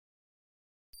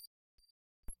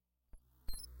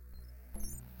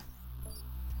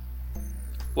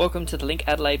Welcome to the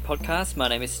LinkAdelaide podcast. My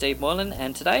name is Steve Moylan,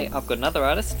 and today I've got another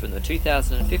artist from the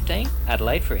 2015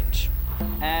 Adelaide Fringe.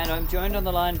 And I'm joined on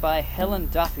the line by Helen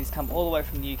Duff, who's come all the way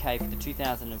from the UK for the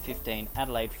 2015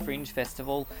 Adelaide Fringe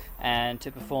Festival and to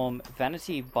perform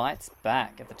Vanity Strikes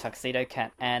Back at the Tuxedo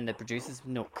Cat and the Producers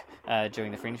Nook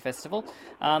during the Fringe Festival.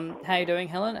 How are you doing,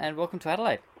 Helen? And welcome to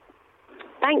Adelaide.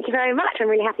 Thank you very much. I'm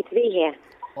really happy to be here.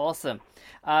 Awesome.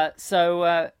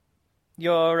 So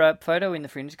your photo in the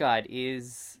Fringe Guide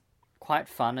is quite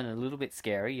fun and a little bit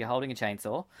scary. You're holding a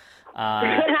chainsaw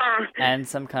and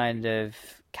some kind of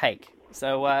cake.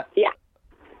 So yeah,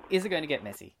 is it going to get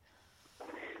messy?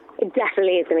 It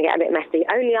definitely is going to get a bit messy.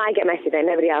 Only I get messy though,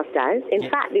 nobody else does. In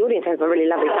fact, the audience has a really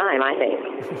lovely time, I think.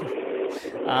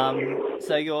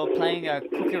 So you're playing a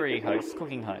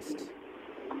cooking host.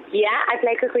 Yeah, I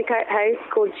play a cookery host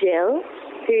called Jill,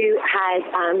 who has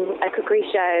a cookery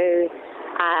show,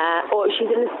 or she's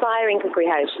an aspiring cookery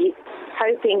host. She's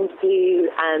hoping to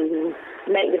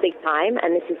make the big time,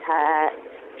 and this is her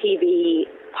TV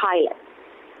pilot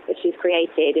that she's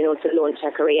created in order to launch her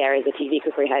career as a TV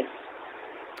cookery host.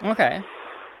 Okay.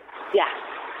 Yeah.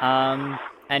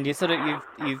 And you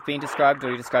you've been described,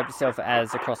 or you described yourself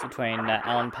as a cross between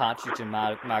Alan Partridge and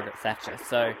Margaret Thatcher.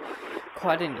 So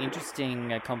quite an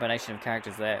interesting combination of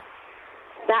characters there.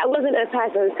 That wasn't a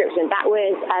personal description. That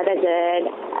was there's a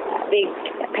big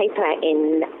paper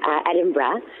in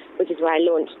Edinburgh, which is where I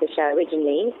launched the show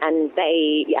originally, and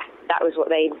that was what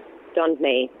they donned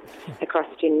me, a cross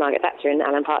between Margaret Thatcher and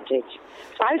Alan Partridge.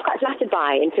 So I was quite flattered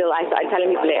by until I started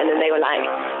telling people it, and then they were like,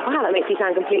 "Wow, that makes you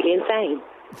sound completely insane."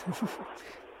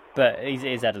 But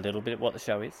is that a little bit what the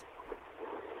show is?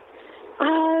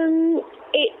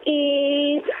 It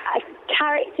is a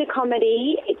character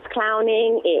comedy. It's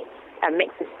clowning. It's a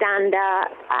mix of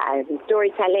stand-up and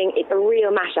storytelling. It's a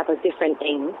real mashup of different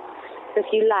things. So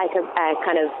if you like a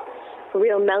kind of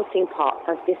real melting pot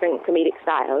of different comedic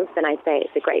styles, then I'd say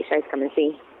it's a great show to come and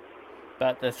see.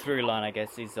 But the through line, I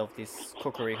guess, is of this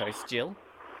cookery host, Jill.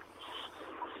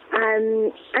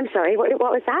 I'm sorry, what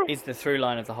was that? Is the through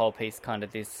line of the whole piece kind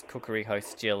of this cookery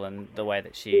host, Jill, and the way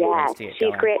that she wants to get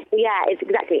going?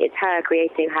 It's her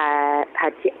creating her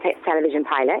television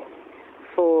pilot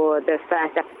for the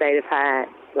first episode of her,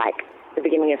 like, the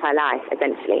beginning of her life,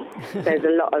 essentially. So there's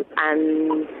a lot of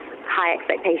high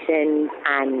expectations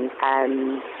and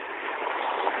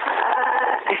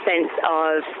a sense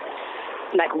of,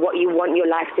 like, what you want your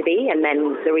life to be, and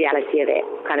then the reality of it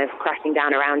kind of crashing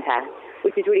down around her,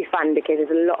 which is really fun because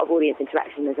there's a lot of audience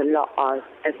interaction. There's a lot of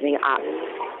opening up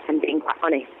and being quite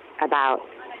honest about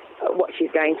what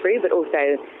she's going through, but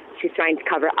also she's trying to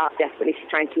cover it up desperately. She's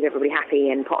trying to keep everybody happy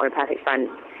and put on a perfect front,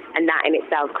 and that in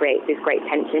itself creates this great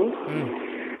tension.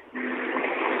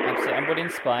 Absolutely. And what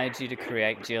inspired you to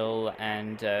create Jill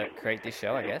and create this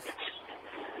show, I guess?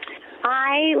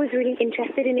 I was really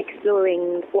interested in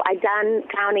exploring what I'd done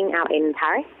clowning out in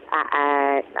Paris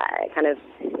at a kind of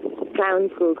clown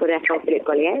school called École Philippe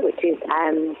Gaulier, which is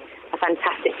a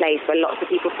fantastic place where lots of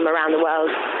people from around the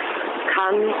world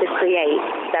come to create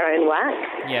their own work.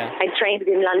 Yeah. I trained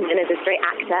in London as a straight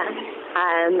actor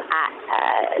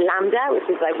at Lambda, which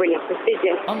is like really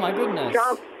prestigious. Oh my goodness!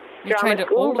 You drama trained at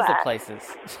school, all of the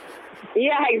places.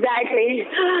 Yeah, exactly.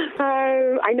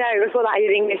 I know. Before that, I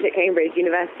did English at Cambridge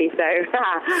University,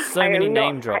 so many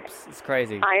name drops. It's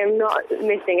crazy. I am not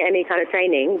missing any kind of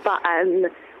training, but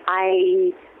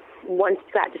I wanted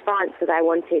to go out to France because I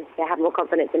wanted to have more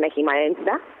confidence in making my own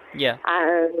stuff. Yeah.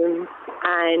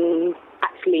 And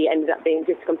actually ended up being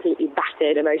just completely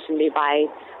battered emotionally by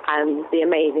the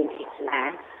amazing teacher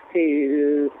there,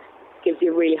 who gives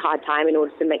you a really hard time in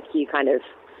order to make you kind of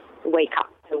wake up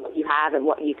to what you have and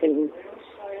what you can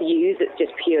use. It's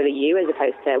just purely you as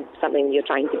opposed to something you're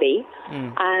trying to be.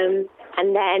 And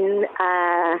then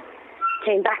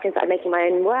came back and started making my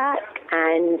own work,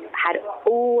 and had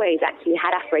always actually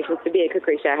had aspirations to be a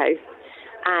cookery show host,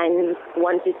 and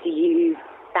wanted to use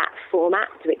that format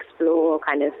to explore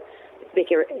kind of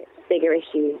bigger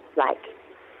issues, like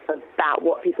about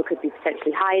what people could be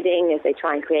potentially hiding as they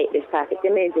try and create this perfect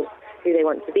image of who they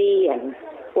want to be and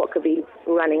what could be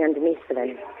running underneath for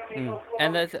them.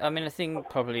 And that's, I mean, I think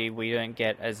probably we don't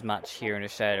get as much here in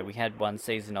Australia. We had one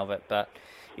season of it, but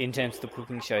in terms of the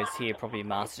cooking shows here, probably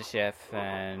MasterChef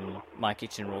and My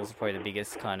Kitchen Rules are probably the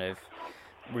biggest kind of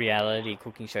reality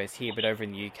cooking shows here. But over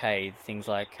in the UK, things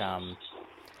like, now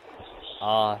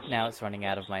it's running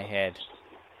out of my head.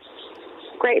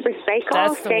 Great British Bake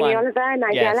Off, Jamie Oliver,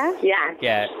 Nigella. Yes.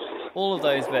 Yeah, all of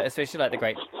those, but especially like the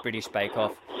Great British Bake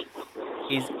Off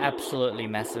is absolutely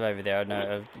massive over there. I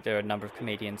know there are a number of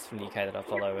comedians from the UK that I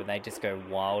follow, and they just go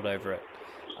wild over it.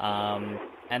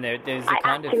 And there's a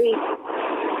kind of...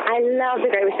 I love the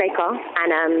Great British Bake Off,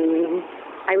 and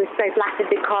I was so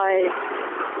flattered because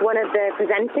one of the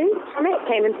presenters from it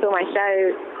came and saw my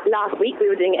show last week. We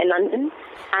were doing it in London,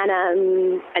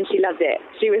 and she loved it.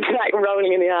 She was like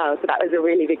rolling in the aisle, so that was a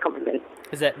really big compliment.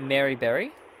 Is that Mary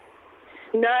Berry?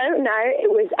 No,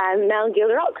 it was Mel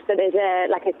Gilderock. So there's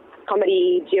a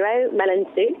comedy duo, Mel and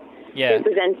Sue, who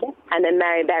present it, and then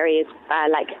Mary Berry is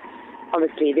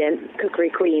obviously the cookery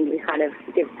queen who kind of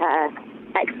gives her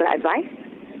expert advice.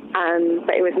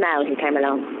 But it was Mel who came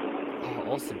along.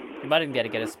 Oh, awesome. You might even be able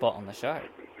to get a spot on the show.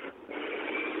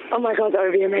 Oh my God, that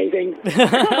would be amazing.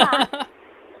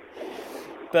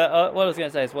 But what I was going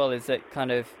to say as well is that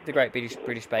kind of the Great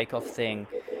British Bake Off thing,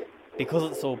 because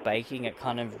it's all baking, it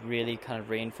kind of really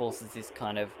reinforces this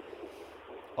kind of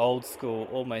old school,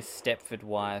 almost Stepford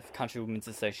wife, Country Women's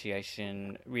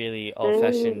Association, really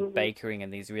old-fashioned bakery,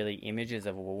 and these really images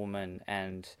of a woman.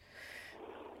 And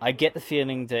I get the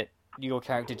feeling that your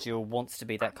character Jill wants to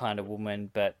be that kind of woman,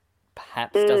 but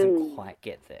perhaps doesn't quite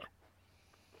get there.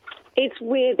 It's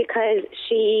weird because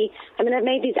I've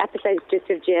made these episodes just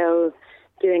of Jill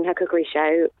doing her cookery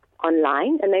show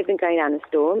online, and they've been going down a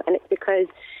storm, and it's because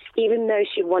even though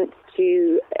she wants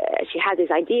to, she has this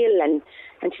ideal and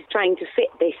she's trying to fit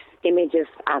this image of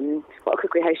what a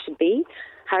cookery host should be,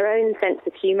 her own sense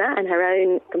of humour and her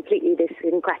own completely this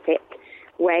syncretic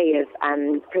way of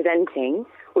presenting,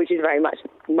 which is very much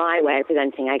my way of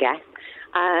presenting, I guess,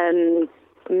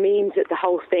 means that the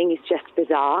whole thing is just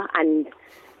bizarre and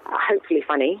hopefully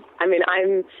funny. I mean,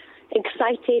 I'm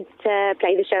excited to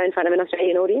play the show in front of an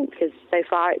Australian audience because so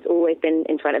far it's always been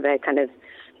in front of a kind of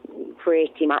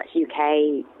pretty much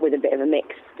UK with a bit of a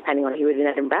mix depending on who was in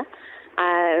Edinburgh.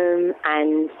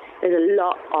 And there's a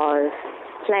lot of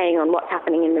playing on what's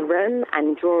happening in the room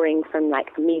and drawing from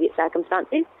immediate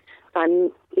circumstances. So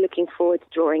I'm looking forward to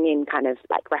drawing in kind of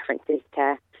references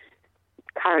to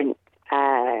current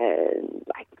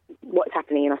what's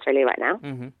happening in Australia right now.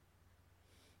 Mm-hmm.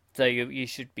 So you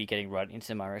should be getting right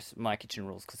into my kitchen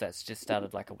rules because that's just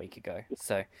started a week ago.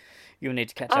 So you'll need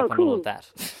to catch up on all of that.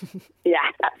 Yeah,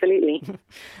 absolutely.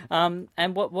 And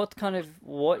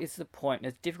what is the point?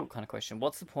 It's a difficult kind of question.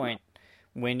 What's the point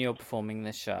when you're performing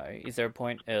the show? Is there a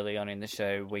point early on in the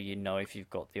show where you know if you've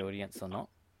got the audience or not?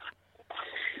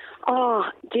 Oh,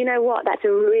 do you know what? That's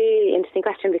a really interesting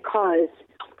question because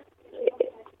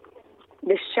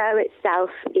the show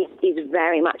itself is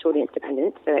very much audience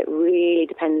dependent, so it really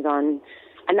depends on,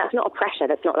 and that's not a pressure,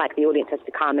 that's not like the audience has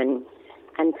to come and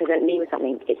present me with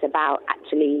something. It's about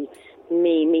actually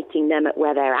me meeting them at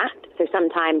where they're at. So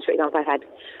sometimes, for example, I've had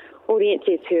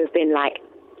audiences who have been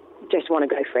just want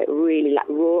to go for it, really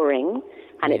roaring,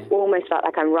 and it's almost felt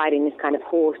like I'm riding this kind of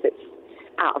horse that's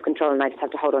out of control and I just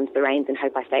have to hold on to the reins and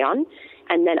hope I stay on.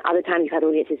 And then other times you've had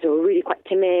audiences who are really quite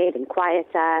timid and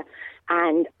quieter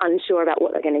and unsure about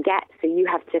what they're going to get. So you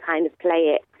have to kind of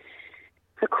play it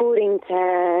according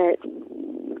to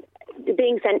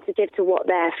being sensitive to what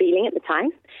they're feeling at the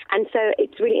time. And so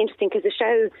it's really interesting because the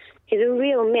show is a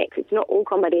real mix. It's not all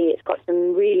comedy. It's got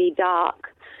some really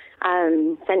dark,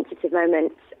 sensitive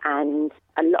moments, and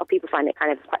a lot of people find it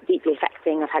kind of quite deeply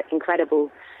affecting. I've had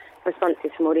incredible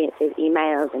responses from audiences,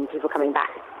 emails, and people coming back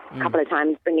a couple of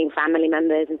times, bringing family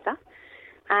members and stuff.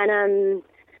 And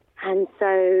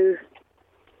so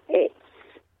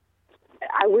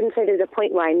I wouldn't say there's a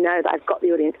point where I know that I've got the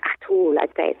audience at all.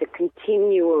 I'd say it's a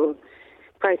continual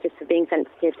process of being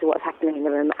sensitive to what's happening in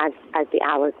the room as the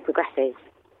hour progresses.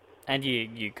 And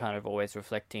you kind of always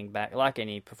reflecting back, like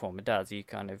any performer does, you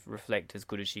kind of reflect as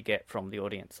good as you get from the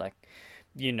audience.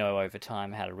 Over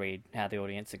time how to read how the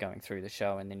audience are going through the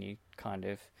show, and then you kind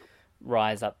of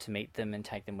rise up to meet them and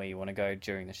take them where you want to go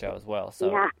during the show as well.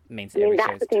 So it means that every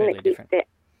show is totally different. That's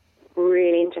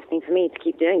really interesting for me to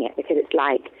keep doing it because it's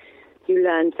you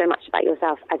learn so much about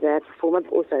yourself as a performer,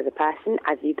 but also as a person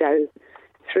as you go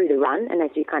through the run, and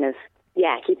as you kind of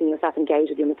keeping yourself engaged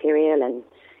with your material and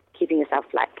keeping yourself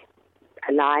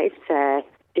alive to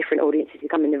different audiences who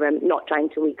come in the room, not trying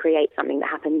to recreate something that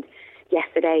happened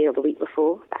yesterday or the week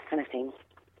before, that kind of thing.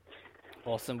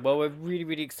 Awesome. Well, we're really,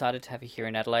 really excited to have you here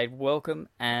in Adelaide. Welcome,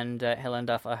 and Helen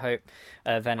Duff, I hope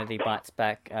Vanity Bites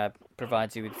Back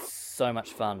provides you with so much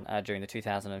fun during the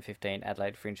 2015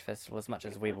 Adelaide Fringe Festival, as much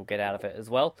as we will get out of it as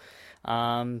well.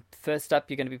 First up,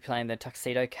 you're going to be playing the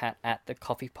Tuxedo Cat at the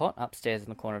Coffee Pot upstairs in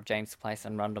the corner of James Place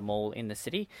and Rundle Mall in the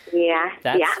city.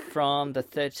 That's from the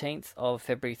 13th of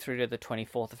February through to the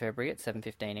 24th of February at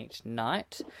 7:15 each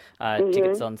night.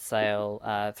 Tickets on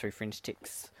sale through Fringe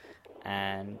Tix.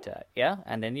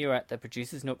 And then you're at the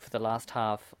Producers Nook for the last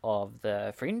half of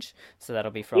the Fringe. So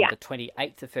that'll be from the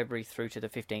 28th of February through to the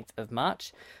 15th of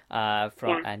March.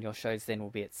 And your shows then will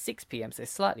be at 6 p.m, so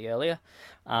slightly earlier.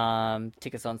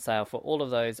 Tickets on sale for all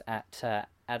of those at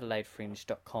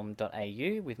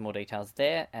adelaidefringe.com.au with more details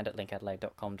there, and at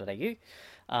linkadelaide.com.au.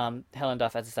 Helen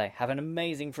Duff, as I say, have an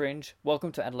amazing Fringe.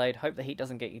 Welcome to Adelaide. Hope the heat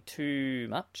doesn't get you too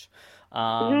much.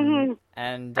 And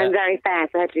I'm very fair,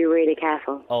 so I have to be really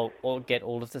careful. Or get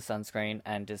all of the sunscreen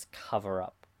and just cover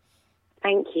up.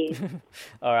 Thank you.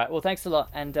 All right, well, thanks a lot.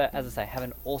 And as I say, have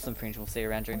an awesome Fringe. We'll see you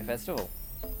around during the festival.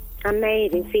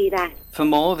 Amazing. See you there. For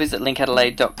more, visit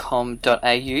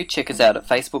linkadelaide.com.au. Check us out at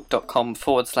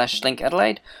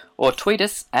facebook.com/linkadelaide or tweet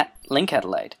us at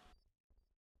linkadelaide.